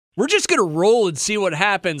We're just going to roll and see what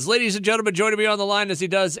happens. Ladies and gentlemen, joining me on the line as he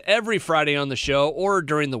does every Friday on the show or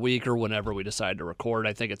during the week or whenever we decide to record.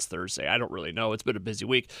 I think it's Thursday. I don't really know. It's been a busy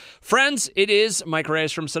week. Friends, it is Mike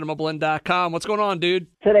Reyes from Cinemablend.com. What's going on, dude?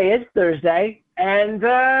 Today is Thursday, and,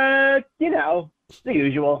 the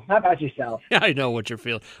usual. How about yourself? Yeah, I know what you're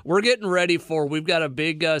feeling. We're getting ready we've got a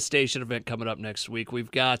big station event coming up next week.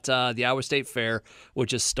 We've got the Iowa State Fair,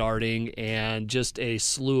 which is starting, and just a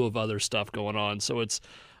slew of other stuff going on. So it's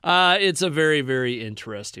a very, very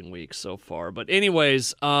interesting week so far. But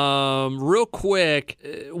anyways, real quick,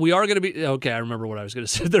 we are going to be – okay, I remember what I was going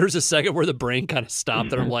to say. There's a second where the brain kind of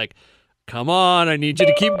stopped, and I'm like, come on, I need you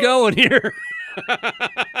to keep going here.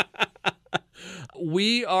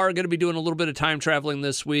 We are going to be doing a little bit of time traveling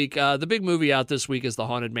this week. The big movie out this week is The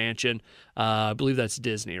Haunted Mansion. I believe that's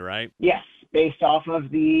Disney, right? Yes, based off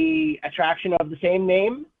of the attraction of the same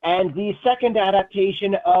name, and the second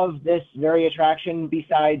adaptation of this very attraction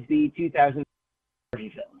besides the 2030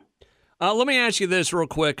 film. Let me ask you this real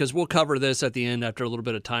quick, because we'll cover this at the end after a little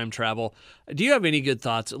bit of time travel. Do you have any good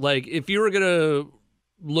thoughts? Like, if you were going to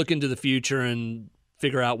look into the future and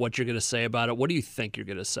figure out what you're going to say about it, what do you think you're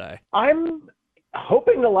going to say? I'm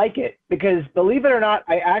hoping to like it, because believe it or not,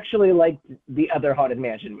 I actually liked the other Haunted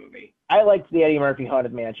Mansion movie. I liked the Eddie Murphy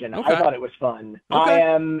Haunted Mansion. Okay. I thought it was fun. Okay. I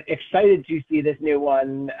am excited to see this new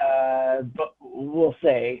one, but we'll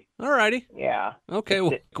see. All righty. Yeah. Okay,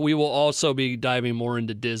 well, we will also be diving more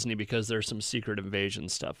into Disney because there's some Secret Invasion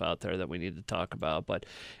stuff out there that we need to talk about. But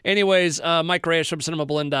anyways, Mike Reyes from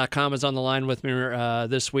Cinemablend.com is on the line with me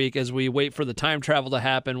this week as we wait for the time travel to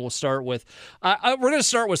happen. We'll start with, we're going to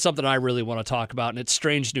start with something I really want to talk about, and it's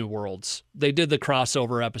Strange New Worlds. They did the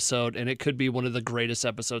crossover episode, and it could be one of the greatest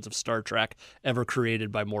episodes of Star Trek ever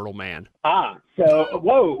created by mortal man.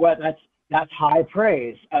 Whoa, well, that's high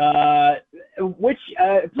praise.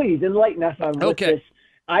 Please enlighten us on what this.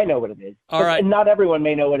 I know what it is. All right. Not everyone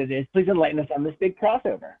may know what it is. Please enlighten us on this big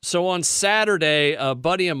crossover. So on Saturday, a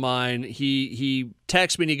buddy of mine, he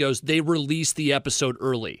texts me and he goes, they released the episode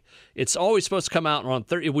early. It's always supposed to come out on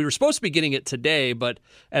Thursday. We were supposed to be getting it today, but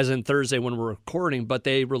as in Thursday when we're recording, but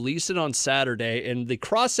they released it on Saturday, and the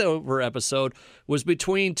crossover episode was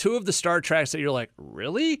between two of the Star Treks that you're like,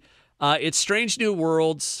 really? It's Strange New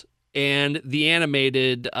Worlds and the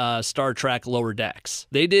animated Star Trek Lower Decks.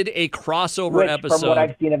 They did a crossover episode. From what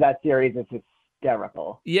I've seen of that series, it's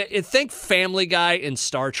hysterical. Yeah, think Family Guy and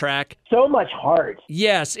Star Trek. So much heart.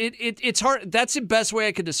 Yes, it's hard. That's the best way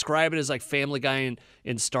I could describe it, is like Family Guy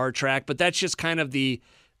in Star Trek, but that's just kind of the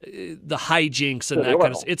hijinks and that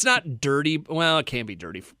kind of stuff. It's not dirty. Well, it can be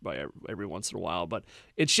dirty by every once in a while, but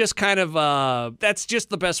it's just kind of, that's just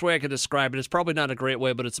the best way I can describe it. It's probably not a great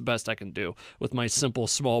way, but it's the best I can do with my simple,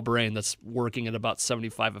 small brain that's working at about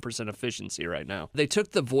 75% efficiency right now. They took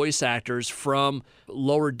the voice actors from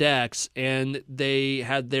Lower Decks and they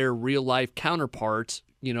had their real life counterparts,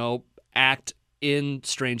 act in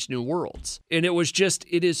Strange New Worlds. And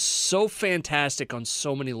it is so fantastic on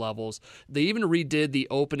so many levels. They even redid the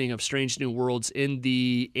opening of Strange New Worlds in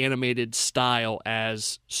the animated style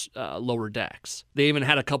as Lower Decks. They even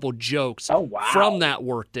had a couple jokes from that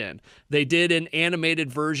worked in. They did an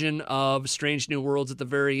animated version of Strange New Worlds at the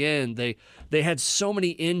very end. They had so many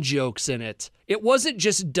in-jokes in it. It wasn't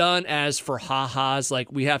just done as for ha-has,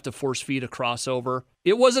 like we have to force feed a crossover.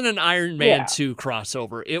 It wasn't an Iron Man 2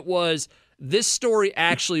 crossover. It was, this story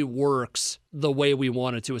actually works the way we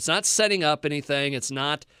want it to. It's not setting up anything. It's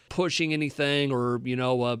not pushing anything or,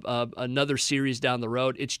 another series down the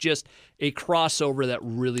road. It's just a crossover that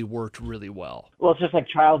really worked really well. Well, it's just like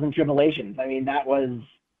Trials and Tribulations. I mean, that was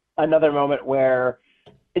another moment where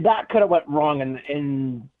that could have went wrong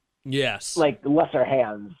in like lesser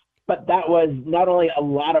hands. But that was not only a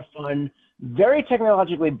lot of fun, very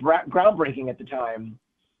technologically groundbreaking at the time,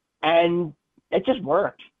 and it just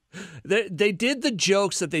worked. They did the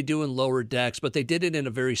jokes that they do in Lower Decks, but they did it in a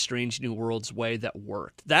very Strange New Worlds way that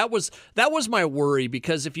worked. That was my worry,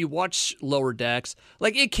 because if you watch Lower Decks,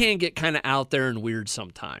 like, it can get kind of out there and weird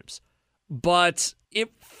sometimes, but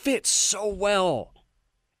it fits so well,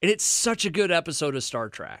 and it's such a good episode of Star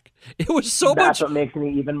Trek. It was so much. That's what makes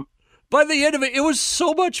me even. By the end of it, it was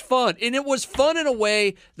so much fun, and it was fun in a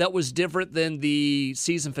way that was different than the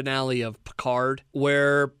season finale of Picard,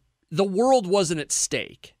 where the world wasn't at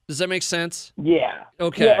stake. Does that make sense? Yeah.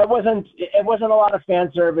 Okay. Yeah, it wasn't a lot of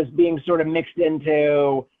fan service being sort of mixed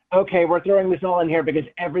into, okay, we're throwing this all in here because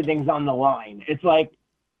everything's on the line. It's like,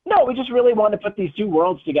 no, we just really wanted to put these two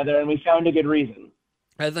worlds together, and we found a good reason.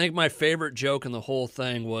 I think my favorite joke in the whole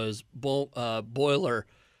thing was Boiler,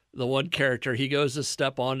 the one character. He goes to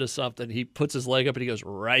step onto something. He puts his leg up and he goes,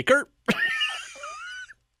 Riker?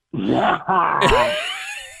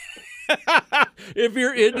 If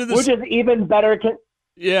you're into this, which is even better.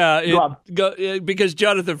 Because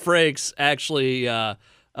Jonathan Frakes actually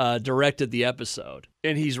directed the episode,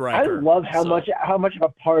 and he's Riker. I love how much of a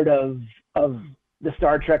part of the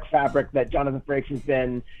Star Trek fabric that Jonathan Frakes has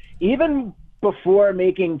been, even before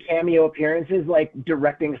making cameo appearances, like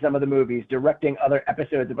directing some of the movies, directing other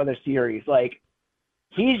episodes of other series. Like,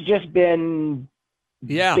 he's just been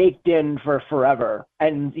baked in for forever.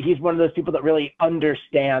 And he's one of those people that really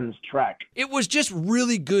understands Trek. It was just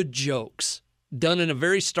really good jokes done in a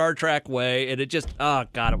very Star Trek way. And it just, oh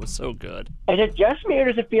God, it was so good. And it just made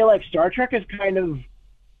it feel like Star Trek is kind of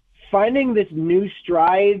finding this new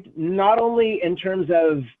stride, not only in terms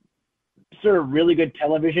of sort of really good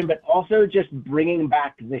television, but also just bringing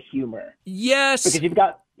back the humor. Yes. Because you've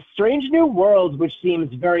got Strange New Worlds, which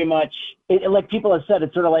seems very much, like people have said,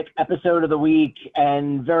 it's sort of like episode of the week,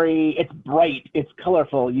 and it's bright, it's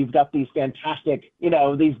colorful. You've got these fantastic, these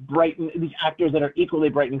actors that are equally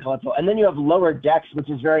bright and colorful. And then you have Lower Decks, which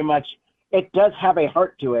is very much, it does have a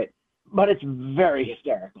heart to it, but it's very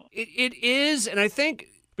hysterical. It is, and I think,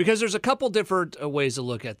 because there's a couple different ways to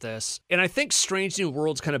look at this. And I think Strange New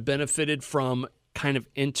Worlds kind of benefited from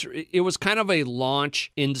it was kind of a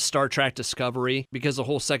launch into Star Trek Discovery, because the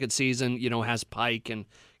whole second season, has Pike and,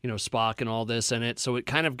 Spock and all this in it. So it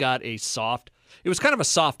kind of got it was kind of a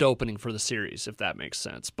soft opening for the series, if that makes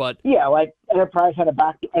sense. But yeah, like Enterprise had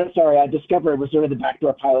Discovery was sort of the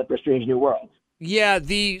backdoor pilot for Strange New Worlds. Yeah,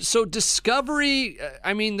 so Discovery,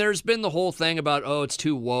 I mean, there's been the whole thing about, it's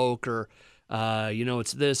too woke, or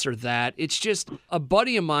it's this or that. It's just, a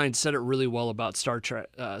buddy of mine said it really well about Star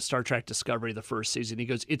Trek Discovery the first season. He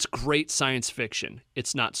goes, it's great science fiction.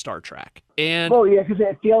 It's not Star Trek. And well, yeah, because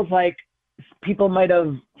it feels like people might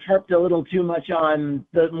have harped a little too much on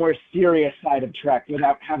the more serious side of Trek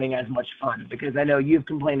without having as much fun, because I know you've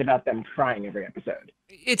complained about them crying every episode.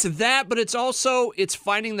 It's that, but it's also, it's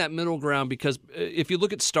finding that middle ground, because if you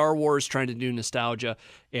look at Star Wars trying to do nostalgia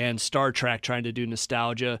and Star Trek trying to do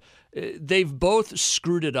nostalgia, they've both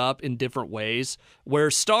screwed it up in different ways,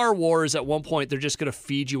 where Star Wars, at one point, they're just going to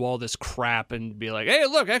feed you all this crap and be like, hey,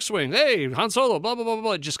 look, X-Wing, hey, Han Solo, blah, blah, blah,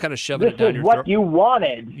 blah, just kind of shoving it down your throat. This is what you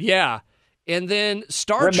wanted. Yeah. And then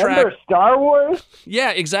Remember Star Wars? Yeah,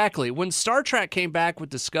 exactly. When Star Trek came back with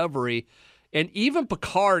Discovery, and even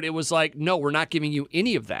Picard, it was like, no, we're not giving you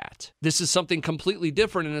any of that. This is something completely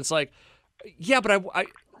different. And it's like, yeah, but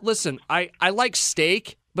listen, I like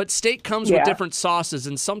steak, but steak comes with different sauces.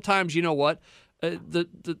 And sometimes, you know what? The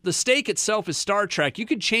steak itself is Star Trek. You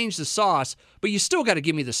could change the sauce, but you still got to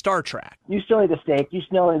give me the Star Trek. You still need the steak. You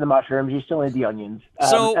still need the mushrooms. You still need the onions.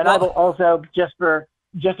 I will also, just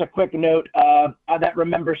a quick note, that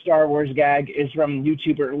Remember Star Wars gag is from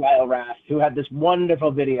YouTuber Lyle Rath, who had this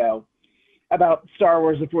wonderful video about Star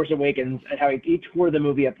Wars The Force Awakens and how he tore the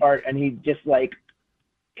movie apart, and he just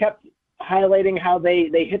kept highlighting how they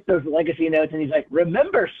hit those legacy notes, and he's like,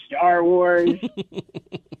 remember Star Wars?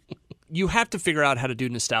 You have to figure out how to do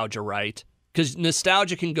nostalgia right, because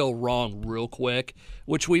nostalgia can go wrong real quick,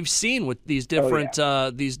 which we've seen with these different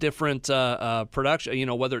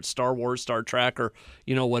production, whether it's Star Wars, Star Trek, or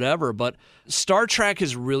whatever. But Star Trek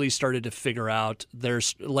has really started to figure out their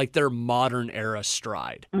modern era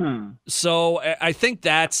stride. So I think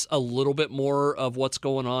that's a little bit more of what's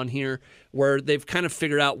going on here, where they've kind of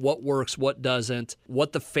figured out what works, what doesn't,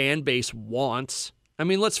 what the fan base wants. I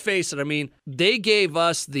mean, let's face it. I mean, they gave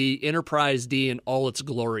us the Enterprise D in all its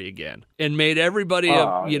glory again, and made everybody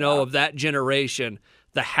of that generation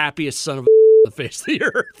the happiest son of the face of the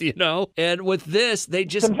earth, And with this, they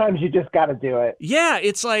just... Sometimes you just got to do it. Yeah,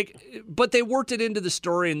 it's like... But they worked it into the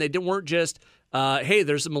story, and they weren't just, hey,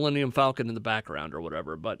 there's a Millennium Falcon in the background or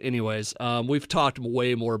whatever. But anyways, we've talked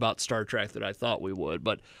way more about Star Trek than I thought we would.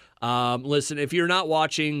 But listen, if you're not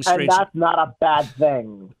watching... And that's not a bad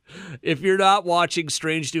thing. If you're not watching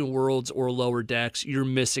Strange New Worlds or Lower Decks, you're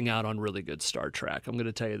missing out on really good Star Trek. I'm going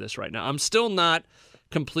to tell you this right now. I'm still not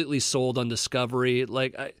completely sold on Discovery.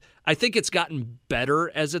 I think it's gotten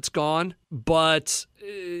better as it's gone, but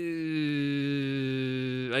it's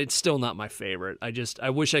still not my favorite. I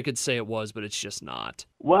wish I could say it was, but it's just not.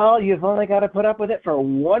 Well, you've only got to put up with it for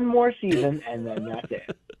one more season, and then that's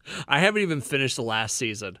it. I haven't even finished the last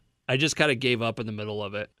season. I just kind of gave up in the middle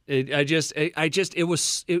of it. It just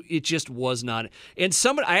was not. And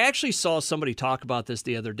I actually saw somebody talk about this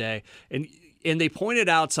the other day, and they pointed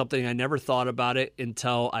out something. I never thought about it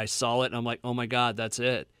until I saw it, and I'm like, oh my God, that's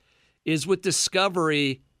it. Is with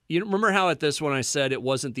Discovery, you remember how at this one I said it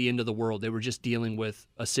wasn't the end of the world. They were just dealing with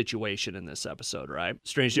a situation in this episode, right?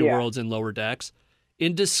 Strange New Worlds and Lower Decks.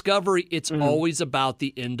 In Discovery, it's always about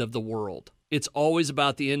the end of the world. it's always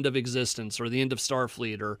about the end of existence or the end of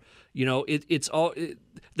Starfleet, or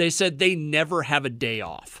they said they never have a day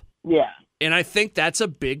off. Yeah. And I think that's a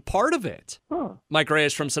big part of it. Huh. Mike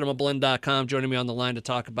Reyes from Cinemablend.com joining me on the line to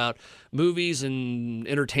talk about movies and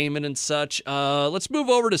entertainment and such. Let's move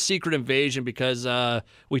over to Secret Invasion, because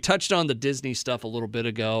we touched on the Disney stuff a little bit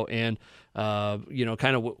ago, and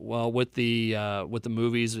kind of with the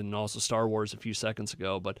movies and also Star Wars a few seconds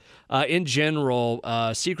ago. But in general,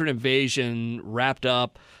 Secret Invasion wrapped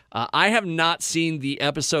up. I have not seen the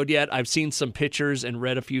episode yet. I've seen some pictures and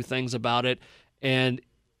read a few things about it, and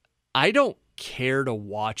I don't care to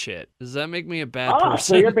watch it. Does that make me a bad person?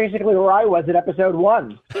 So you're basically where I was at episode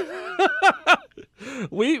 1. I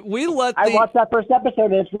watched that first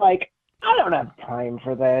episode, and it's like, I don't have time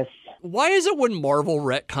for this. Why is it when Marvel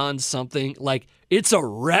retcons something, like, it's a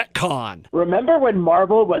retcon? Remember when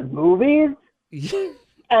Marvel was movies?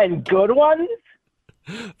 And good ones?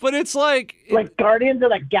 But it's like Guardians of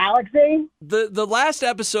the Galaxy? The last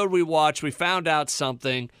episode we watched, we found out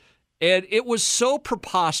something, and it was so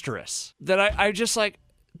preposterous that I just like,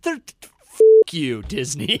 f*** you,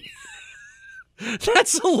 Disney.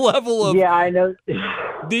 That's the level of... Yeah, I know.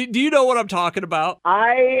 Do you know what I'm talking about?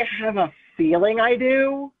 I have a feeling I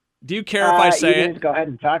do. Do you care if I say it? Just go ahead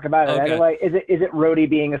and talk about it. Okay. Anyway, is it Rhodey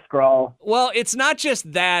being a Skrull? Well, it's not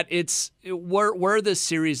just that. It's where this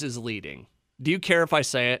series is leading. Do you care if I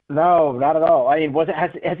say it? No, not at all. I mean,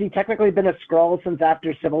 has he technically been a Skrull since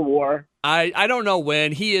after Civil War? I don't know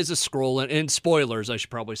when. He is a Skrull, and spoilers, I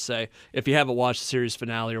should probably say, if you haven't watched the series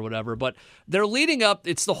finale or whatever. But they're leading up.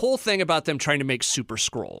 It's the whole thing about them trying to make super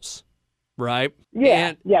Skrulls, right?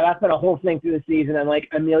 Yeah, that's been a whole thing through the season, and like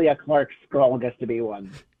Emilia Clarke's Skrull gets to be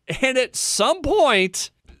one. And at some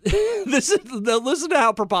point, listen to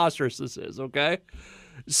how preposterous this is, okay?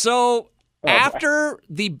 So after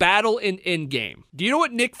the battle in Endgame, do you know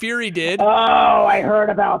what Nick Fury did? Oh, I heard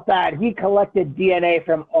about that. He collected DNA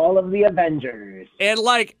from all of the Avengers. And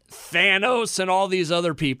like Thanos and all these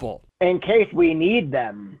other people. In case we need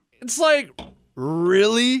them. It's like,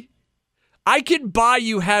 really? I can buy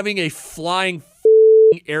you having a flying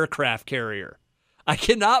aircraft carrier. I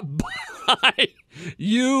cannot buy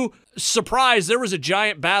you. Surprise, there was a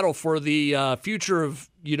giant battle for the future of,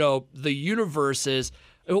 the universes.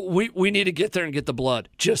 We need to get there and get the blood,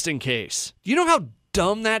 just in case. Do you know how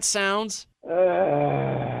dumb that sounds?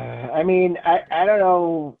 I mean, I don't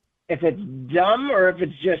know if it's dumb or if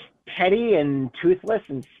it's just petty and toothless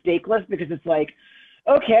and steakless, because it's like,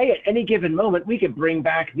 okay, at any given moment, we could bring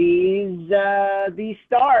back these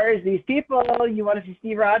stars, these people. You want to see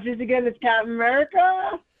Steve Rogers again as Captain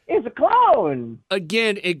America? It's a clone.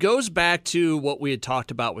 Again, it goes back to what we had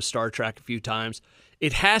talked about with Star Trek a few times.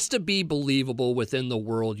 It has to be believable within the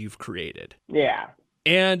world you've created. Yeah.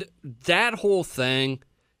 And that whole thing,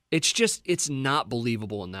 it's not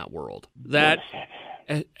believable in that world. That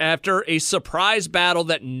after a surprise battle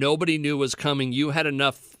that nobody knew was coming, you had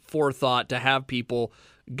enough forethought to have people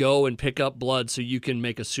go and pick up blood so you can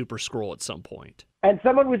make a super Skrull at some point. And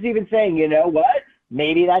someone was even saying, you know what?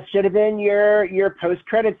 Maybe that should have been your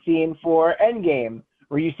post-credit scene for Endgame,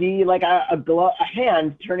 where you see like a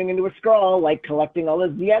hand turning into a Skrull, like collecting all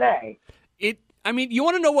his DNA. You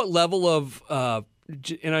want to know what level of, and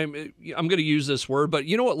I'm going to use this word, but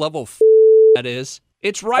you know what level of that is?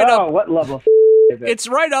 It's right up. Oh, what level of is it? It's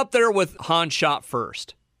right up there with Han Shot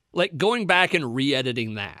First. Like going back and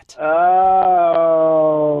re-editing that. Oh,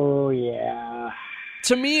 yeah.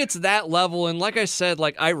 To me, it's that level. And like I said,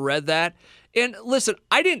 like I read that. And listen,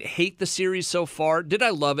 I didn't hate the series so far. Did I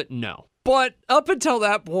love it? No. But up until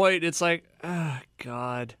that point, it's like, oh,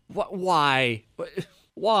 God. Why?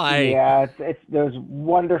 Why? Yeah, it's those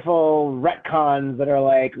wonderful retcons that are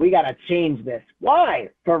like, we got to change this. Why?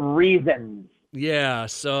 For reasons. Yeah,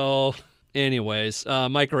 so... Anyways,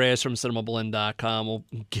 Mike Reyes from Cinemablend.com. We'll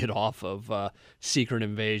get off of Secret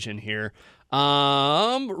Invasion here.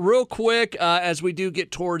 Real quick, as we do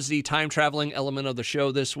get towards the time-traveling element of the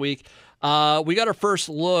show this week, we got our first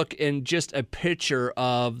look in just a picture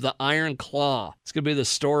of the Iron Claw. It's going to be the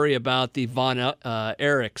story about the Von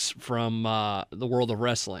Erichs from the world of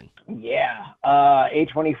wrestling. Yeah,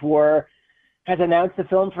 A24 has announced the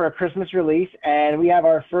film for a Christmas release, and we have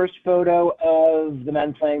our first photo of the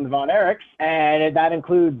men playing the Von Erichs, and that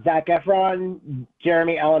includes Zac Efron,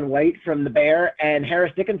 Jeremy Allen White from The Bear, and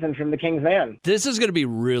Harris Dickinson from The King's Man. This is going to be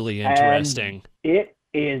really interesting. And it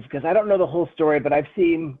is, because I don't know the whole story, but I've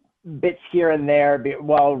seen bits here and there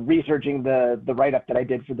while researching the write-up that I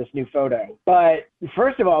did for this new photo. But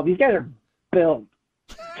first of all, these guys are built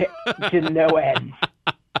to no end.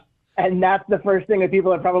 And that's the first thing that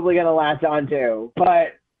people are probably going to latch onto.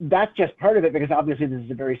 But that's just part of it, because obviously this is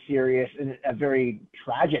a very serious and a very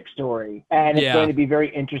tragic story. And it's going to be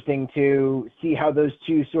very interesting to see how those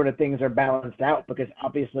two sort of things are balanced out, because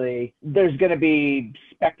obviously there's going to be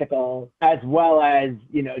spectacle as well as,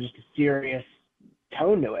 you know, just a serious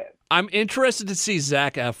tone to it. I'm interested to see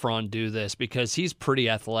Zac Efron do this because he's pretty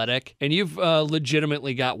athletic, and you've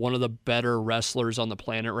legitimately got one of the better wrestlers on the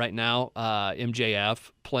planet right now,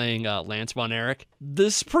 MJF, playing Lance Von Erich.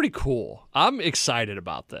 This is pretty cool. I'm excited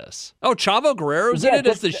about this. Oh, Chavo Guerrero's in it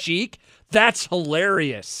as the Sheik? That's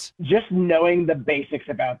hilarious. Just knowing the basics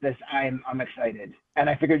about this, I'm excited. And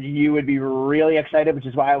I figured you would be really excited, which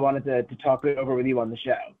is why I wanted to talk it over with you on the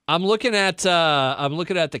show. I'm looking at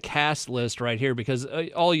the cast list right here, because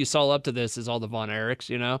all you saw up to this is all the Von Erichs,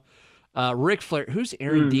 you know. Ric Flair. Who's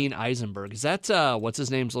Aaron Dean Eisenberg? Is that what's his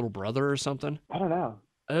name's little brother or something? I don't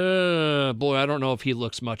know. Boy, I don't know if he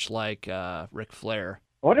looks much like Ric Flair.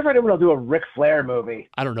 I wonder if anyone will do a Ric Flair movie.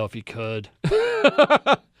 I don't know if he could.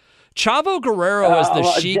 Chavo Guerrero as the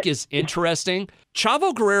Sheik is interesting.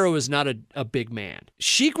 Chavo Guerrero is not a big man.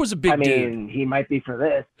 Sheik was a big dude. I mean, he might be for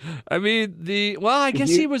this. I mean, I guess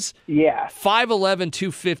he was 5'11",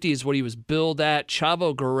 250 is what he was billed at.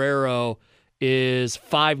 Chavo Guerrero is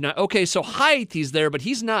 5'9". Okay, so height he's there, but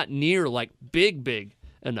he's not near like big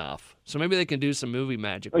enough. So maybe they can do some movie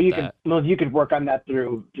magic with that. You could work on that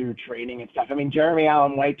through training and stuff. I mean, Jeremy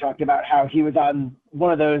Allen White talked about how he was on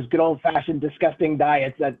one of those good old-fashioned disgusting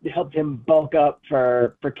diets that helped him bulk up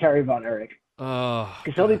for Kerry Von Erich. Oh,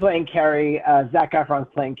 because he'll be playing Kerry. Zac Efron's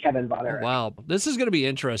playing Kevin Von Erich. Oh, wow, this is going to be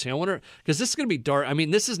interesting. I wonder, because this is going to be dark. I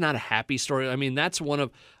mean, this is not a happy story. I mean, that's one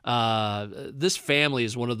of this family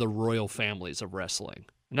is one of the royal families of wrestling.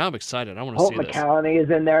 Now I'm excited. I want to see this. Holt McCallany is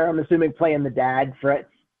in there. I'm assuming playing the dad, Fritz.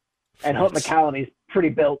 And Holt McCallany's pretty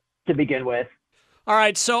built to begin with. All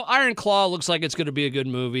right, so Iron Claw looks like it's going to be a good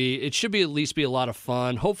movie. It should be at least be a lot of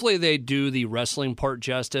fun. Hopefully they do the wrestling part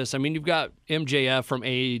justice. I mean, you've got MJF from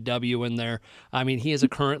AEW in there. I mean, he is a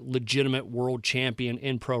current legitimate world champion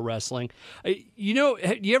in pro wrestling. You know,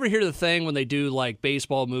 you ever hear the thing when they do like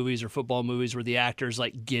baseball movies or football movies where the actors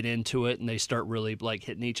like get into it and they start really like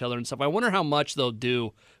hitting each other and stuff? I wonder how much they'll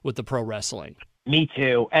do with the pro wrestling. Me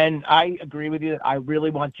too. And I agree with you that I really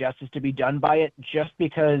want justice to be done by it, just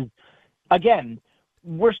because, again,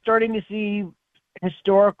 we're starting to see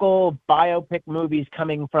historical biopic movies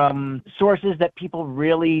coming from sources that people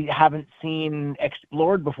really haven't seen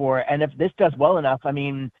explored before. And if this does well enough, I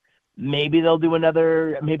mean, maybe they'll do like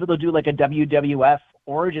a WWF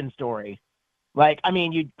origin story. Like, I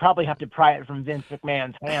mean, you'd probably have to pry it from Vince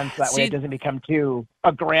McMahon's hands so that way it doesn't become too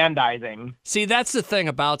aggrandizing. See, that's the thing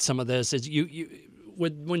about some of this is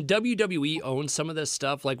when WWE owns some of this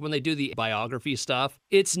stuff, like when they do the biography stuff,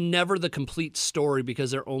 it's never the complete story because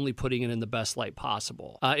they're only putting it in the best light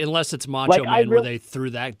possible. Unless it's Macho Man, where they threw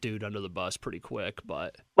that dude under the bus pretty quick.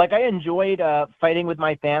 But like, I enjoyed Fighting with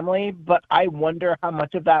My Family, but I wonder how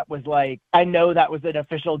much of that was like, I know that was an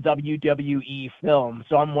official WWE film,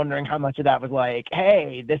 so I'm wondering how much of that was like,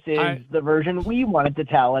 hey, this is the version we wanted to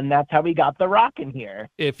tell, and that's how we got The Rock in here.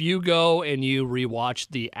 If you go and you rewatch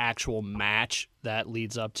the actual match that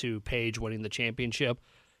leads up to Paige winning the championship,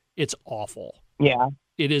 it's awful. Yeah.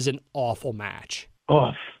 It is an awful match.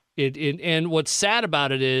 Oof. And what's sad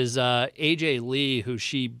about it is AJ Lee, who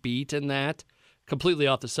she beat in that, completely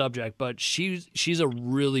off the subject, but she's a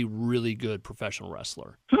really, really good professional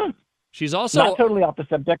wrestler. She's also not totally off the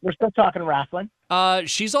subject. We're still talking wrestling.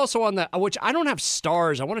 She's also on that, which I don't have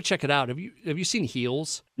stars. I want to check it out. Have you seen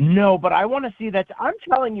Heels? No, but I want to see that. I'm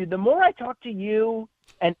telling you, the more I talk to you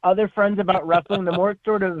and other friends about wrestling, the more it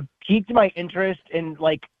sort of piqued my interest in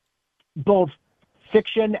like both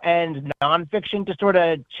fiction and nonfiction to sort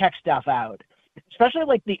of check stuff out, especially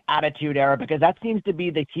like the Attitude Era, because that seems to be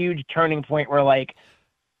the huge turning point where like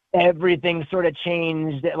everything sort of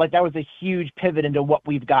changed. Like that was a huge pivot into what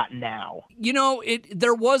we've got now. You know,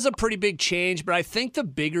 there was a pretty big change, but I think the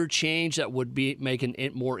bigger change that would be making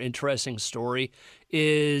it more interesting story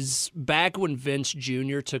is back when Vince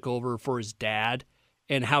Jr. took over for his dad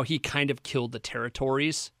and how he kind of killed the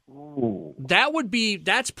territories. Ooh.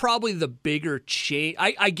 That's probably the bigger change.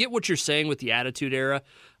 I get what you're saying with the Attitude Era,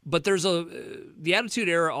 but the Attitude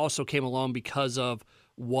Era also came along because of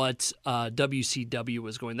what WCW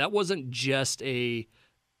was going. That wasn't just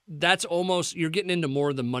that's almost, you're getting into more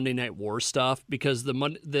of the Monday Night War stuff, because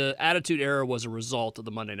the Attitude Era was a result of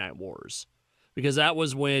the Monday Night Wars, because that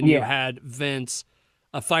was when you had Vince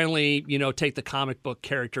finally, take the comic book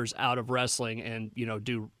characters out of wrestling and,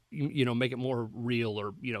 make it more real,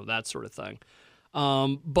 or, that sort of thing.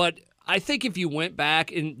 But I think if you went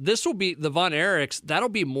back, and this will be the Von Erichs, that'll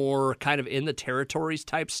be more kind of in the territories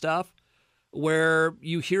type stuff. where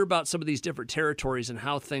you hear about some of these different territories and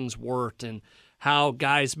how things worked and how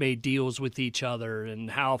guys made deals with each other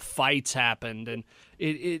and how fights happened. And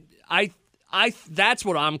that's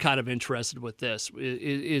what I'm kind of interested with this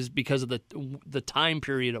is because of the time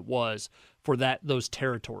period it was for those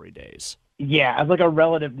territory days. Yeah, as like a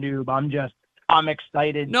relative noob, I'm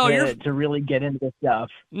excited to really get into this stuff.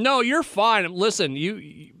 No, you're fine. Listen,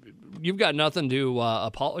 you've got nothing to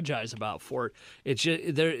apologize about for it. It's just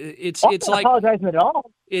it's like apologizing at all.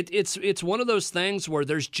 It's one of those things where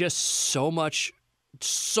there's just so much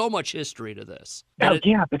history to this. Oh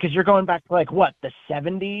yeah, because you're going back to like what, the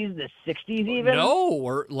 70s, the 60s even? No,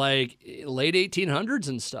 or like late 1800s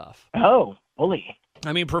and stuff. Oh, bully.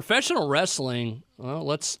 I mean, professional wrestling. Well,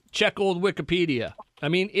 let's check old Wikipedia. I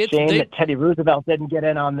mean, shame that Teddy Roosevelt didn't get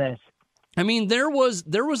in on this. I mean, there was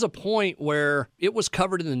a point where it was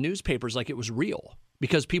covered in the newspapers like it was real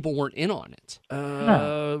because people weren't in on it.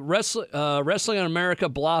 Wrestling in America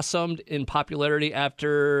blossomed in popularity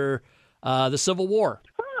after the Civil War.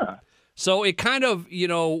 Huh. So it kind of,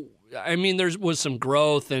 I mean, there was some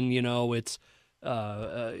growth and, it's,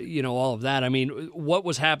 all of that. I mean, what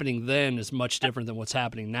was happening then is much different than what's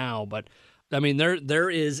happening now. But, I mean, there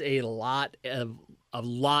is a lot of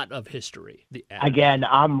history. Again,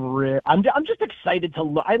 I'm just excited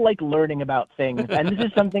I like learning about things, and this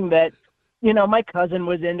is something that, my cousin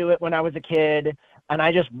was into it when I was a kid, and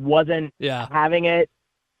I just wasn't having it.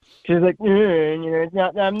 She's like,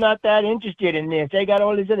 I'm not that interested in this. I got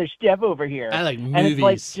all this other stuff over here. I like movies. And it's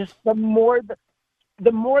like just the more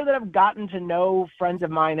that I've gotten to know friends of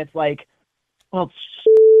mine, it's like, well,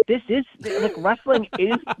 this is like wrestling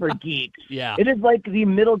is for geeks. Yeah. It is like the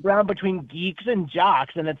middle ground between geeks and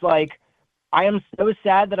jocks. And it's like, I am so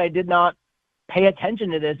sad that I did not pay attention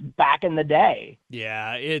to this back in the day.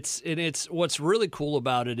 Yeah. It's what's really cool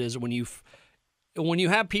about it is when you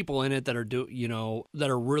have people in it that are that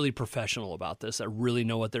are really professional about this, that really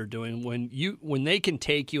know what they're doing, when they can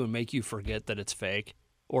take you and make you forget that it's fake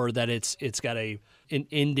or that it's got an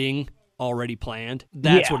ending already planned,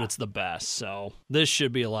 that's when it's the best. So this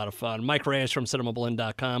should be a lot of fun. Mike Reyes from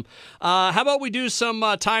Cinemablend.com. How about we do some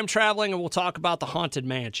time traveling and we'll talk about the Haunted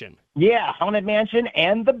Mansion? Yeah, Haunted Mansion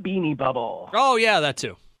and the Beanie Bubble. Oh, yeah, that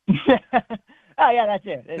too. Oh, yeah, that's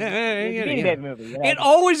it. It's a Beanie Baby movie. It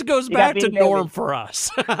always goes back to Norm for us.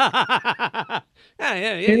 We're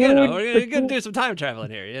going to do some time traveling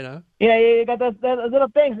here, Yeah, you got those little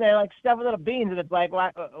things there, like stuff with little beans, and it's like,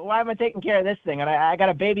 why am I taking care of this thing? And I got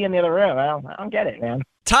a baby in the other room. I don't get it, man.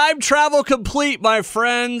 Time travel complete, my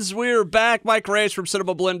friends. We're back. Mike Reyes from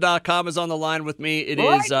Cinemablend.com is on the line with me. It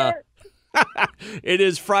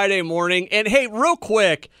is Friday morning. And hey, real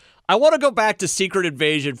quick, I want to go back to Secret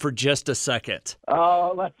Invasion for just a second.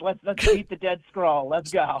 Oh, let's beat the dead scroll.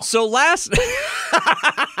 Let's go. So last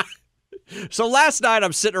night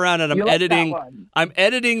I'm sitting around and I'm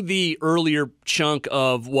editing the earlier chunk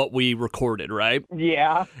of what we recorded, right?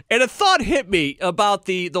 Yeah. And a thought hit me about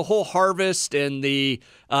the whole harvest and the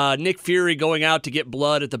Nick Fury going out to get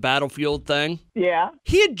blood at the battlefield thing. Yeah.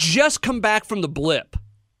 He had just come back from the blip.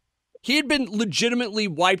 He had been legitimately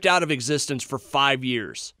wiped out of existence for 5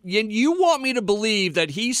 years. And you want me to believe that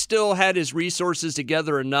he still had his resources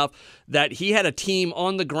together enough that he had a team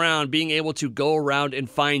on the ground being able to go around and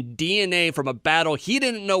find DNA from a battle he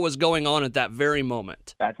didn't know was going on at that very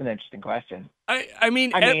moment? That's an interesting question. I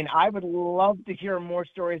mean, I would love to hear more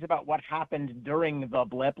stories about what happened during the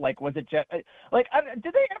blip. Like, was it just did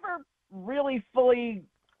they ever really fully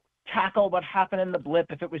tackle what happened in the blip?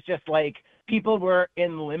 If it was just like people were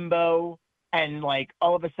in limbo and like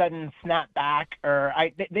all of a sudden snap back, or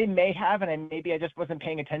they may have, and maybe I just wasn't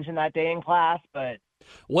paying attention that day in class. But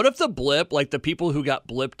what if the blip, like the people who got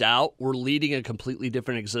blipped out, were leading a completely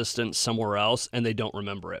different existence somewhere else and they don't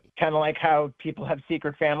remember it? Kind of like how people have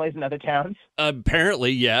secret families in other towns?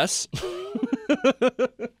 Apparently, yes. No,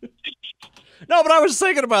 but I was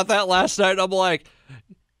thinking about that last night. I'm like,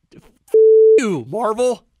 you,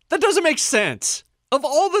 Marvel. That doesn't make sense. Of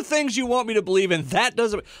all the things you want me to believe in, that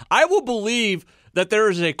doesn't. I will believe that there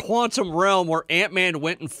is a quantum realm where Ant-Man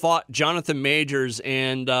went and fought Jonathan Majors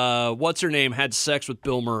and what's-her-name had sex with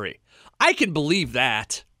Bill Murray. I can believe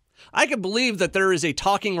that. I can believe that there is a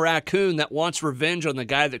talking raccoon that wants revenge on the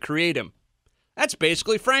guy that created him. That's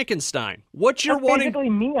basically Frankenstein. What you're wanting? Basically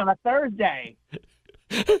me on a Thursday.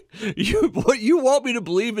 What you want me to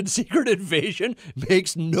believe in Secret Invasion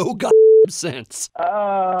makes no sense.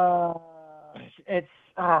 I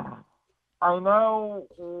know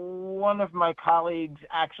one of my colleagues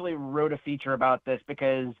actually wrote a feature about this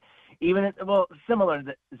because similar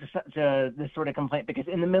to this sort of complaint, because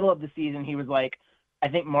in the middle of the season he was like, I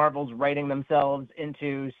think Marvel's writing themselves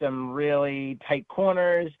into some really tight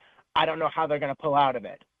corners. I don't know how they're going to pull out of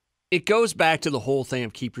it. It goes back to the whole thing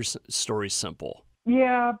of keep your stories simple.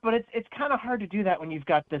 Yeah, but it's kind of hard to do that when you've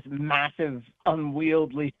got this massive,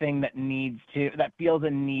 unwieldy thing that feels a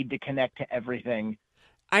need to connect to everything.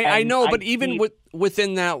 I know, but even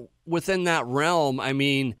within that realm, I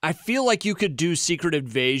mean, I feel like you could do Secret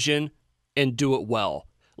Invasion and do it well.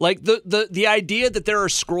 Like the idea that there are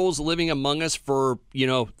Skrulls living among us for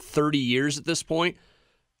 30 years at this point,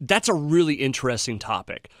 that's a really interesting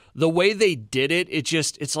topic. The way they did it,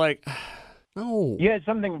 it's like, no. You had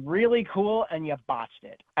something really cool and you botched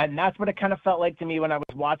it, and that's what it kind of felt like to me when I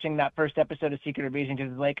was watching that first episode of Secret Invasion.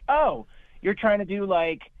 Because it's like, oh, you're trying to do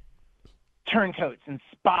like turncoats and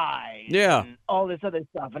spies, and all this other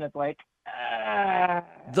stuff, and it's like,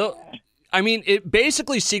 it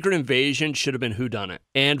basically Secret Invasion should have been whodunit,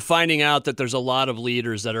 and finding out that there's a lot of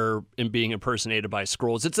leaders that are being impersonated by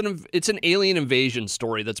Skrulls. It's an alien invasion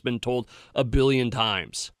story that's been told a billion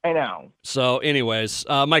times. I know. So, anyways,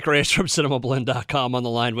 Mike Reyes from Cinemablend.com on the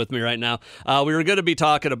line with me right now. We were going to be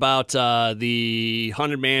talking about the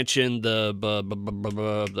Haunted Mansion,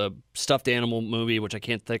 the stuffed animal movie, which I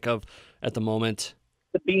can't think of at the moment.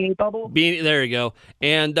 The Beanie Bubble? There you go.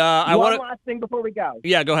 And one last thing before we go.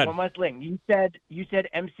 Yeah, go ahead. One last thing. You said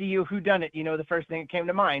MCU whodunit. You know the first thing that came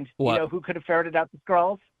to mind? What? You know who could have ferreted out the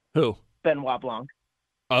Skrulls? Who? Benoit Blanc.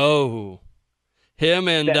 Oh. Him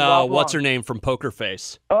and what's her name from Poker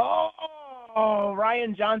Face? Oh,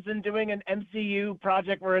 Ryan Johnson doing an MCU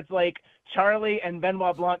project where it's like Charlie and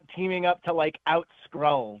Benoit Blanc teaming up to like out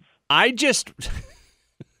Skrulls.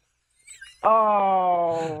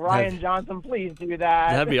 Oh, Ryan Johnson, please do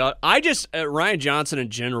that. That'd be Ryan Johnson in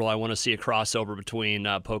general, I want to see a crossover between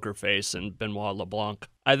Poker Face and Benoit LeBlanc.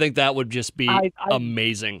 I think that would just be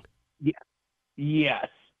amazing. Yes.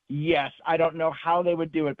 I don't know how they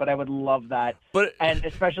would do it, but I would love that. And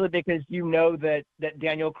especially because that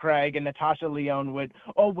Daniel Craig and Natasha Lyonne would...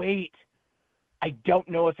 Oh, wait. I don't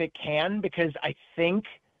know if it can, because I think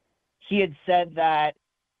he had said that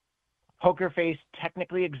Poker Face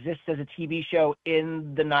technically exists as a TV show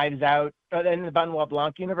in the Knives Out, in the Benoit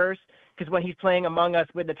Blanc universe, because when he's playing Among Us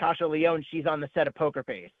with Natasha Lyonne, she's on the set of Poker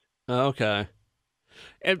Face. Okay.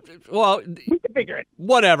 And, well, we can figure it.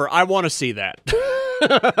 Whatever. I want to see that.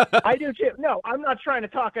 I do too. No, I'm not trying to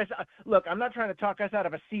talk us. Look, I'm not trying to talk us out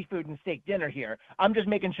of a seafood and steak dinner here. I'm just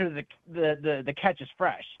making sure the catch is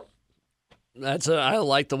fresh. I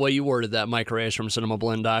like the way you worded that, Mike Reyes from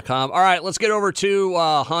Cinemablend.com. All right, let's get over to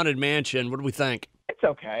Haunted Mansion. What do we think? It's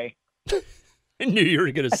okay. I knew you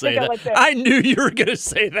were going to say that. I knew you were going to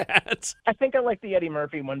say that. I think I like the Eddie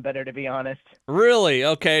Murphy one better, to be honest. Really?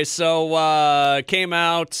 Okay, so came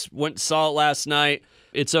out, went and saw it last night.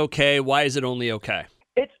 It's okay. Why is it only okay?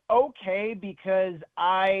 It's okay because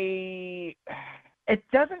it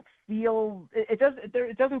doesn't feel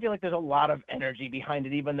like there's a lot of energy behind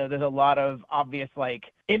it, even though there's a lot of obvious like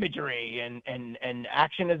imagery and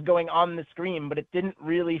action is going on the screen, but it didn't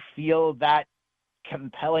really feel that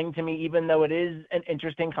compelling to me, even though it is an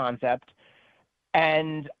interesting concept.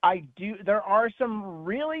 And there are some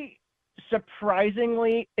really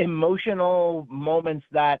surprisingly emotional moments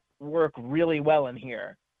that work really well in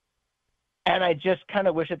here. And I just kind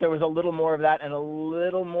of wish that there was a little more of that and a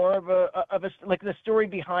little more of a like the story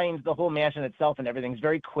behind the whole mansion itself and everything's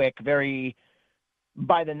very quick, very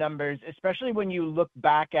by the numbers, especially when you look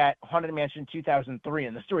back at Haunted Mansion 2003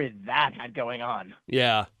 and the story that had going on.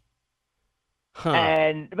 Yeah.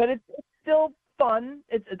 Huh. But it's still fun.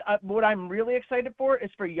 It's what I'm really excited for is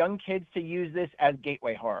for young kids to use this as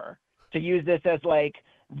gateway horror, to use this as like,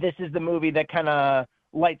 this is the movie that kind of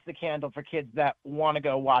lights the candle for kids that want to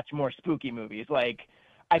go watch more spooky movies. Like,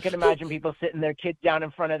 I could imagine people sitting their kids down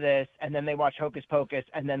in front of this, and then they watch Hocus Pocus,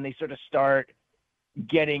 and then they sort of start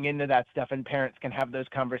getting into that stuff, and parents can have those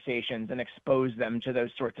conversations and expose them to those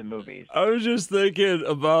sorts of movies. I was just thinking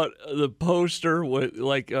about the poster with,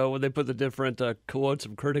 like, when they put the different quotes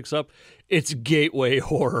of critics up. It's gateway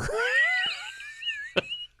horror.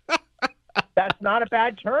 That's not a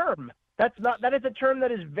bad term. That is a term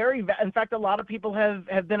that is very, in fact, a lot of people have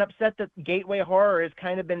been upset that gateway horror has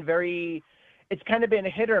kind of been it's kind of been a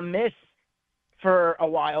hit or miss for a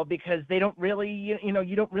while because they don't really,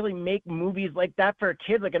 you don't really make movies like that for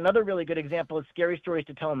kids. Like another really good example is Scary Stories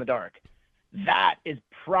to Tell in the Dark. That is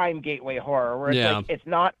prime gateway horror where it's like, it's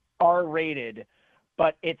not R-rated,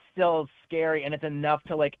 but it's still scary and it's enough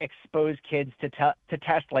to like expose kids to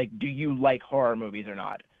test, like, do you like horror movies or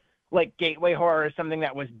not? Like gateway horror is something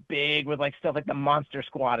that was big with like stuff like the Monster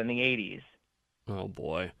Squad in the 80s. Oh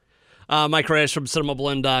boy. Mike Reyes from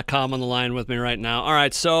Cinemablend.com on the line with me right now. All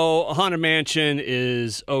right, so Haunted Mansion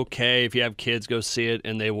is okay. If you have kids, go see it,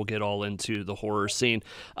 and they will get all into the horror scene.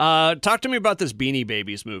 Talk to me about this Beanie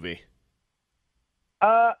Babies movie.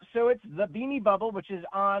 So it's The Beanie Bundle, which is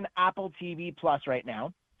on Apple TV Plus right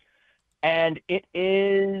now. And it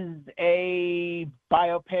is a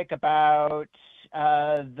biopic about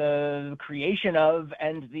the creation of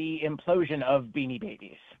and the implosion of Beanie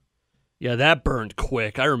Babies. Yeah, that burned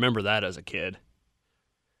quick. I remember that as a kid.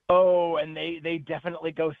 Oh, and they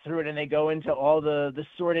definitely go through it, and they go into all the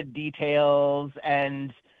sordid details.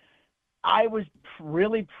 And I was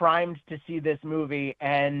really primed to see this movie,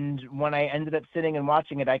 and when I ended up sitting and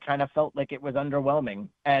watching it, I kind of felt like it was underwhelming,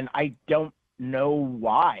 and I don't know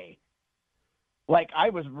why. Like, I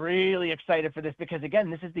was really excited for this because,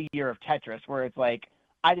 again, this is the year of Tetris, where it's like,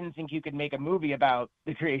 I didn't think you could make a movie about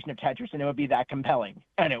the creation of Tetris and it would be that compelling,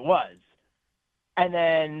 and it was. And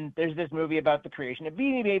then there's this movie about the creation of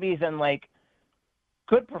Beanie Babies, and, like,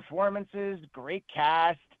 good performances, great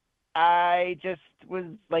cast. I just was,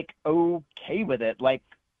 like, okay with it. Like,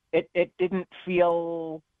 it didn't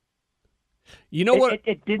feel... You know what?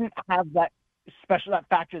 It didn't have that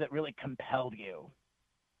factor that really compelled you.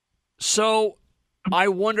 So... I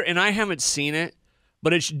wonder, and I haven't seen it,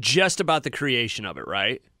 but it's just about the creation of it,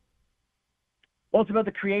 right? Well, it's about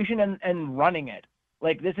the creation and running it.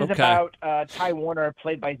 Like, this is about Ty Warner,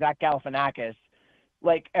 played by Zach Galifianakis.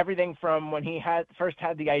 Like, everything from when he first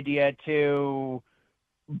had the idea to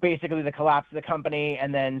basically the collapse of the company,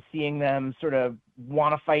 and then seeing them sort of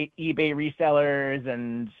want to fight eBay resellers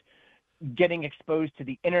and getting exposed to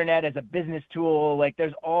the internet as a business tool. Like,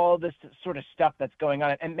 there's all this sort of stuff that's going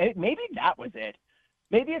on. And maybe that was it.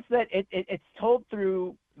 Maybe it's that it's told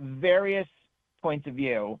through various points of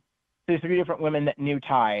view. There's 3 different women that knew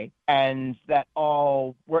Ty, and that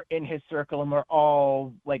all were in his circle and were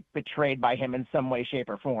all, like, betrayed by him in some way, shape,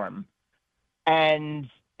 or form. And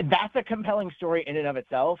that's a compelling story in and of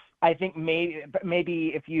itself. I think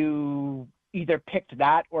maybe if you either picked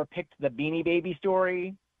that or picked the Beanie Baby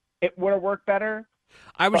story, it would have worked better.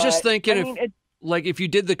 I was just thinking, if you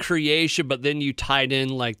did the creation, but then you tied in,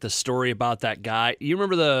 like, the story about that guy. You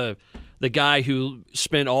remember the guy who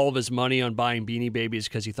spent all of his money on buying Beanie Babies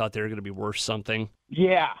because he thought they were going to be worth something?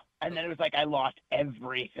 Yeah, and then it was like, I lost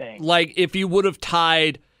everything. Like, if you would have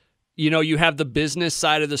tied, you have the business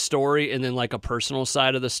side of the story and then, like, a personal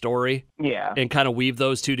side of the story. Yeah. And kind of weave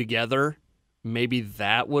those two together, maybe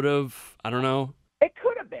that would have, I don't know. It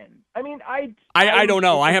could have been. I mean, I don't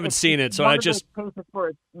know. I haven't seen it, so I just...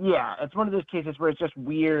 It's one of those cases where it's just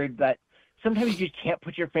weird that sometimes you just can't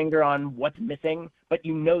put your finger on what's missing, but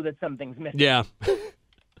you know that something's missing. Yeah.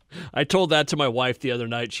 I told that to my wife the other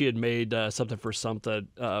night. She had made something for supper,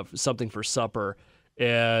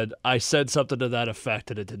 and I said something to that effect,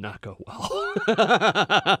 and it did not go well.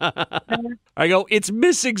 I go, it's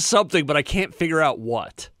missing something, but I can't figure out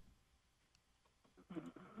what.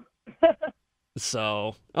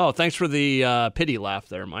 So, thanks for the pity laugh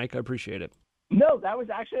there, Mike. I appreciate it. No, that was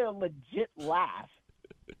actually a legit laugh.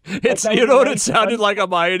 It's what it sounded like on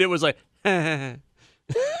my end. It was like, See,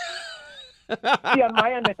 on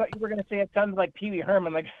my end, I thought you were going to say it sounded like Pee Wee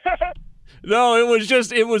Herman, like. No, it was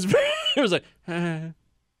like, it's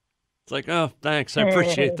like, oh, thanks, I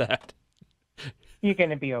appreciate that. You're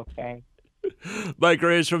going to be okay. Mike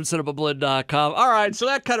Reyes from Cinemablend.com. All right, so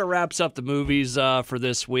that kind of wraps up the movies for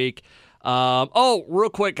this week.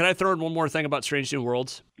 Real quick, can I throw in one more thing about Strange New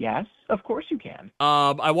Worlds? Yes, of course you can.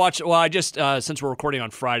 I just, since we're recording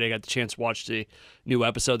on Friday, I got the chance to watch the new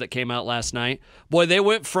episode that came out last night. Boy, they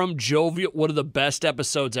went from jovial, one of the best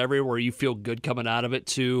episodes ever where you feel good coming out of it,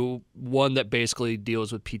 to one that basically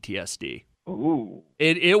deals with PTSD. Ooh.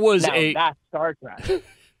 It was that's Star Trek.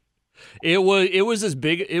 It was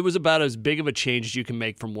about as big of a change as you can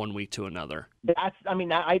make from one week to another.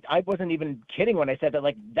 I wasn't even kidding when I said that,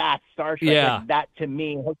 like, that's Star Trek. Yeah. Like, that to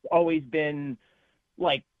me has always been,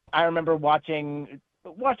 like, I remember watching,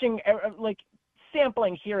 like,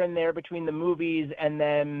 sampling here and there between the movies and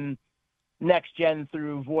then Next Gen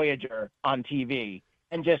through Voyager on TV.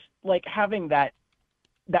 And just, like, having that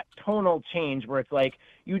tonal change where it's like,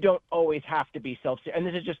 you don't always have to be self-serious. And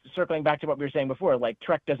this is just circling back to what we were saying before, like,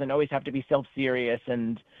 Trek doesn't always have to be self-serious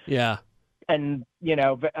and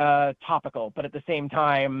topical, but at the same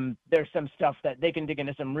time, there's some stuff that they can dig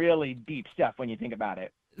into, some really deep stuff when you think about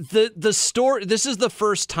it. The story, this is the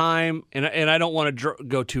first time, and I don't want to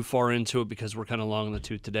go too far into it because we're kind of long in the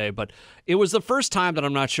tooth today, but it was the first time that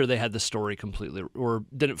I'm not sure they had the story completely or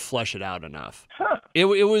didn't flesh it out enough. Huh. It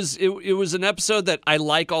was an episode that I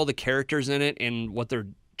like all the characters in it and what they're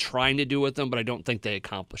trying to do with them, but I don't think they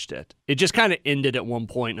accomplished it. It just kind of ended at one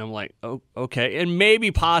point, and I'm like, oh, okay. And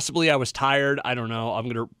maybe possibly I was tired. I don't know. I'm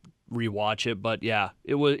going to rewatch it, but yeah,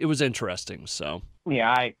 it was interesting. So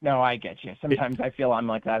yeah, I get you. Sometimes I feel I'm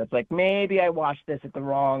like that. It's like maybe I watched this at the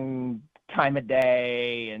wrong time of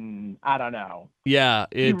day, and I don't know. Yeah,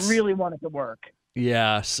 you really want it to work.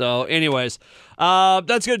 Yeah, so anyways,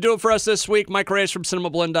 that's going to do it for us this week. Mike Reyes from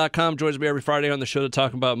Cinemablend.com joins me every Friday on the show to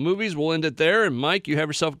talk about movies. We'll end it there, and Mike, you have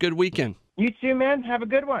yourself a good weekend. You too, man. Have a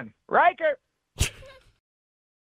good one. Riker!